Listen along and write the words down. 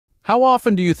How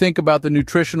often do you think about the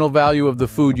nutritional value of the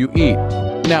food you eat?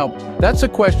 Now, that's a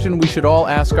question we should all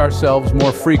ask ourselves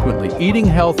more frequently. Eating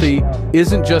healthy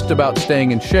isn't just about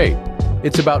staying in shape.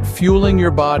 It's about fueling your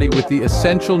body with the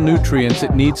essential nutrients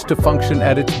it needs to function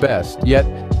at its best. Yet,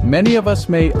 many of us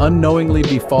may unknowingly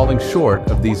be falling short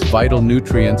of these vital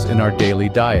nutrients in our daily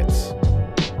diets.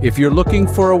 If you're looking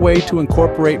for a way to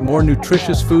incorporate more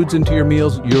nutritious foods into your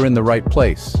meals, you're in the right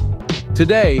place.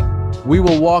 Today, we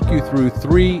will walk you through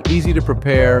 3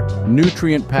 easy-to-prepare,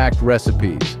 nutrient-packed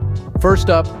recipes. First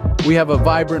up, we have a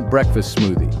vibrant breakfast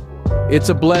smoothie. It's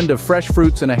a blend of fresh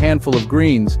fruits and a handful of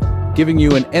greens, giving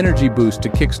you an energy boost to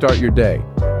kickstart your day.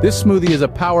 This smoothie is a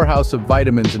powerhouse of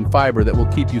vitamins and fiber that will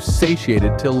keep you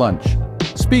satiated till lunch.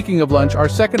 Speaking of lunch, our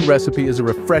second recipe is a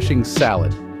refreshing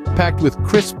salad, packed with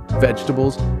crisp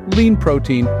vegetables, lean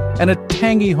protein, and a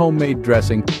tangy homemade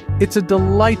dressing. It's a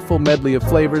delightful medley of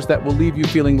flavors that will leave you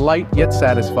feeling light yet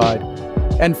satisfied.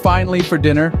 And finally, for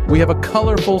dinner, we have a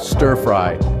colorful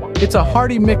stir-fry. It's a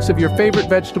hearty mix of your favorite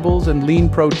vegetables and lean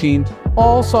protein,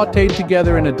 all sautéed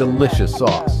together in a delicious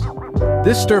sauce.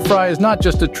 This stir-fry is not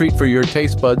just a treat for your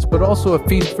taste buds, but also a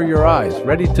feast for your eyes.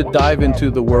 Ready to dive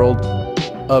into the world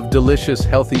of delicious,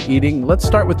 healthy eating? Let's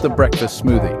start with the breakfast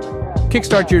smoothie.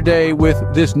 Kickstart your day with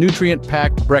this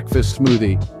nutrient-packed breakfast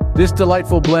smoothie. This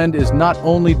delightful blend is not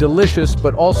only delicious,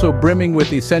 but also brimming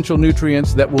with essential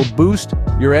nutrients that will boost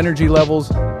your energy levels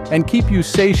and keep you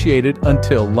satiated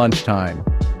until lunchtime.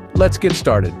 Let's get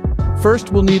started.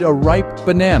 First, we'll need a ripe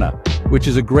banana, which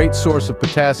is a great source of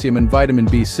potassium and vitamin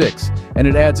B6, and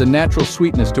it adds a natural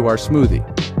sweetness to our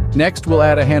smoothie. Next, we'll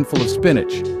add a handful of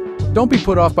spinach. Don't be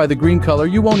put off by the green color,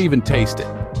 you won't even taste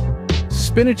it.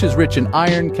 Spinach is rich in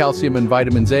iron, calcium, and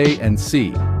vitamins A and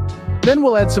C. Then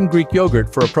we'll add some Greek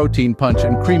yogurt for a protein punch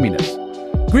and creaminess.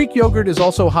 Greek yogurt is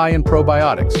also high in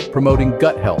probiotics, promoting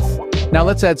gut health. Now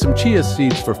let's add some chia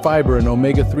seeds for fiber and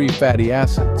omega-3 fatty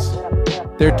acids.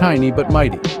 They're tiny but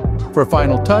mighty. For a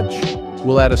final touch,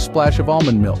 we'll add a splash of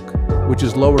almond milk, which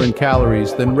is lower in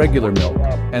calories than regular milk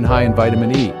and high in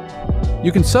vitamin E.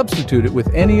 You can substitute it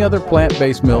with any other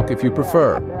plant-based milk if you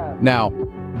prefer. Now,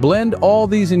 blend all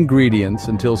these ingredients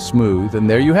until smooth, and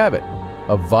there you have it.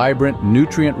 A vibrant,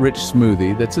 nutrient-rich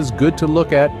smoothie that's as good to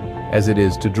look at as it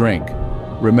is to drink.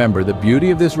 Remember, the beauty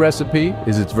of this recipe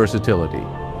is its versatility.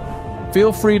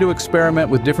 Feel free to experiment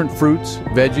with different fruits,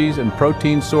 veggies, and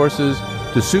protein sources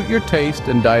to suit your taste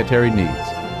and dietary needs.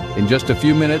 In just a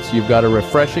few minutes, you've got a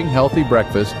refreshing, healthy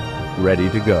breakfast ready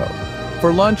to go.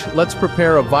 For lunch, let's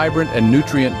prepare a vibrant and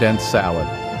nutrient-dense salad.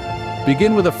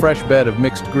 Begin with a fresh bed of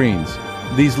mixed greens.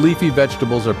 These leafy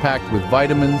vegetables are packed with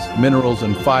vitamins, minerals,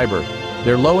 and fiber.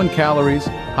 They're low in calories,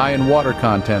 high in water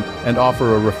content, and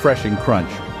offer a refreshing crunch.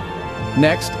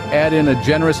 Next, add in a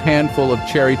generous handful of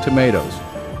cherry tomatoes.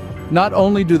 Not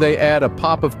only do they add a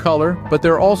pop of color, but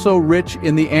they're also rich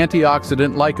in the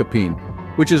antioxidant lycopene,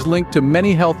 which is linked to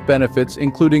many health benefits,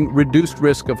 including reduced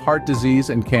risk of heart disease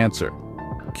and cancer.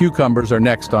 Cucumbers are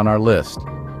next on our list.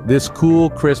 This cool,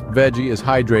 crisp veggie is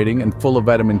hydrating and full of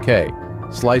vitamin K.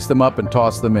 Slice them up and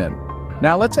toss them in.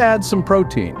 Now let's add some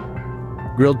protein.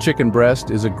 Grilled chicken breast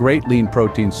is a great lean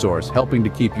protein source, helping to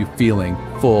keep you feeling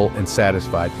full and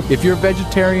satisfied. If you're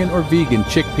vegetarian or vegan,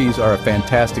 chickpeas are a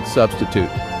fantastic substitute.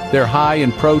 They're high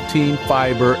in protein,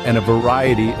 fiber, and a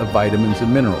variety of vitamins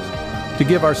and minerals. To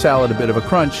give our salad a bit of a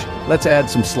crunch, let's add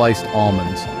some sliced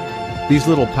almonds. These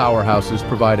little powerhouses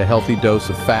provide a healthy dose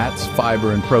of fats,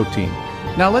 fiber, and protein.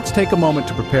 Now let's take a moment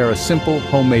to prepare a simple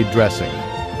homemade dressing.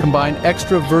 Combine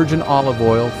extra virgin olive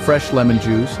oil, fresh lemon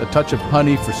juice, a touch of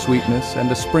honey for sweetness,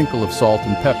 and a sprinkle of salt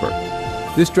and pepper.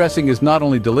 This dressing is not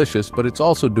only delicious, but it's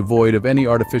also devoid of any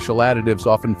artificial additives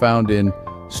often found in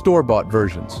store-bought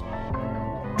versions.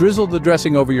 Drizzle the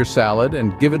dressing over your salad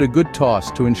and give it a good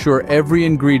toss to ensure every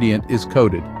ingredient is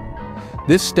coated.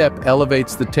 This step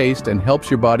elevates the taste and helps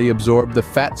your body absorb the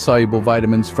fat-soluble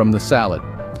vitamins from the salad.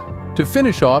 To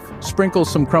finish off, sprinkle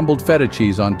some crumbled feta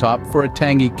cheese on top for a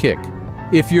tangy kick.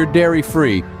 If you're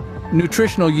dairy-free,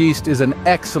 nutritional yeast is an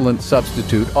excellent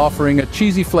substitute, offering a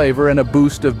cheesy flavor and a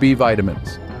boost of B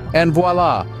vitamins. And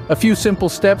voila, a few simple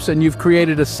steps and you've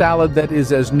created a salad that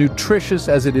is as nutritious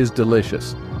as it is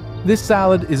delicious. This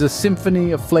salad is a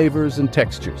symphony of flavors and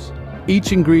textures,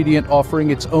 each ingredient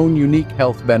offering its own unique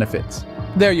health benefits.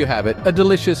 There you have it, a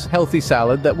delicious, healthy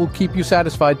salad that will keep you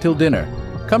satisfied till dinner.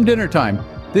 Come dinner time,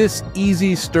 this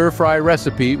easy stir-fry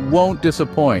recipe won't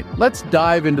disappoint. Let's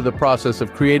dive into the process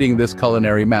of creating this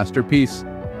culinary masterpiece.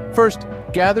 First,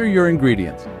 gather your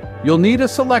ingredients. You'll need a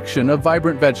selection of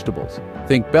vibrant vegetables.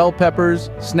 Think bell peppers,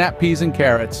 snap peas, and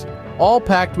carrots, all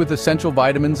packed with essential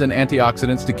vitamins and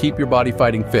antioxidants to keep your body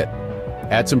fighting fit.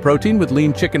 Add some protein with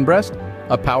lean chicken breast,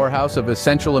 a powerhouse of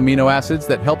essential amino acids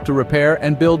that help to repair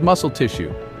and build muscle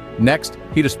tissue. Next,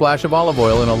 heat a splash of olive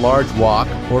oil in a large wok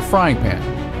or frying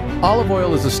pan. Olive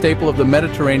oil is a staple of the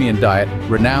Mediterranean diet,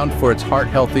 renowned for its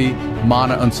heart-healthy,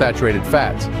 monounsaturated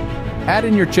fats. Add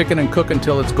in your chicken and cook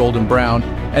until it's golden brown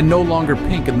and no longer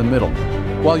pink in the middle.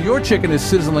 While your chicken is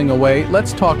sizzling away,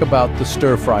 let's talk about the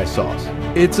stir-fry sauce.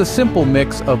 It's a simple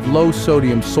mix of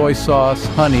low-sodium soy sauce,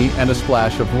 honey, and a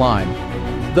splash of lime.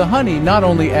 The honey not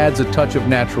only adds a touch of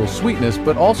natural sweetness,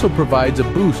 but also provides a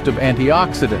boost of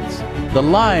antioxidants. The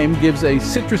lime gives a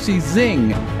citrusy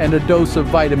zing and a dose of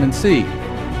vitamin C.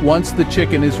 Once the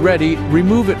chicken is ready,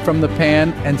 remove it from the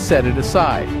pan and set it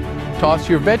aside. Toss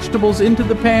your vegetables into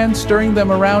the pan, stirring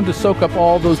them around to soak up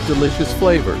all those delicious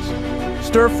flavors.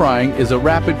 Stir-frying is a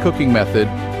rapid cooking method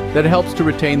that helps to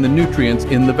retain the nutrients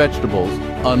in the vegetables,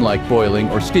 unlike boiling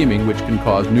or steaming, which can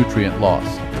cause nutrient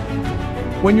loss.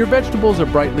 When your vegetables are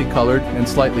brightly colored and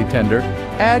slightly tender,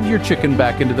 add your chicken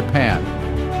back into the pan.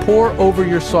 Pour over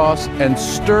your sauce and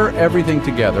stir everything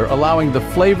together, allowing the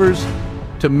flavors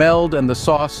to meld and the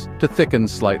sauce to thicken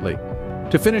slightly.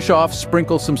 To finish off,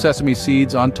 sprinkle some sesame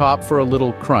seeds on top for a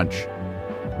little crunch.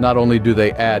 Not only do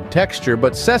they add texture,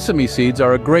 but sesame seeds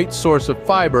are a great source of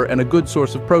fiber and a good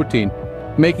source of protein,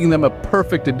 making them a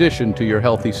perfect addition to your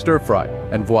healthy stir-fry.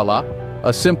 And voila,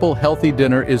 a simple, healthy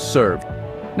dinner is served.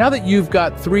 Now that you've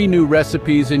got 3 new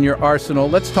recipes in your arsenal,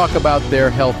 let's talk about their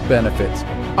health benefits.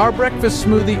 Our breakfast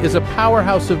smoothie is a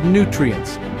powerhouse of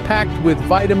nutrients, packed with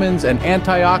vitamins and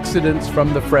antioxidants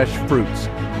from the fresh fruits.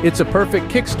 It's a perfect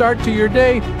kickstart to your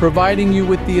day, providing you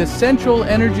with the essential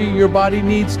energy your body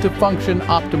needs to function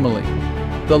optimally.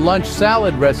 The lunch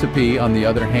salad recipe, on the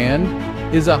other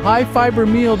hand, is a high-fiber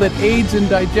meal that aids in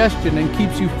digestion and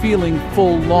keeps you feeling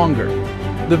full longer.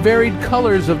 The varied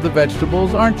colors of the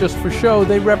vegetables aren't just for show,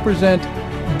 they represent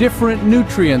different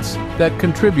nutrients that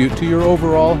contribute to your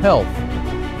overall health.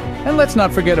 And let's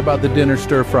not forget about the dinner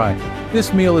stir-fry.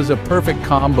 This meal is a perfect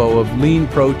combo of lean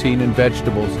protein and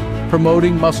vegetables,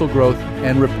 promoting muscle growth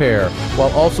and repair,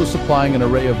 while also supplying an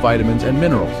array of vitamins and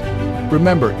minerals.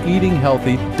 Remember, eating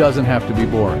healthy doesn't have to be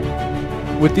boring.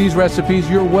 With these recipes,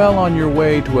 you're well on your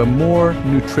way to a more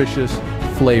nutritious,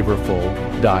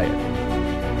 flavorful diet.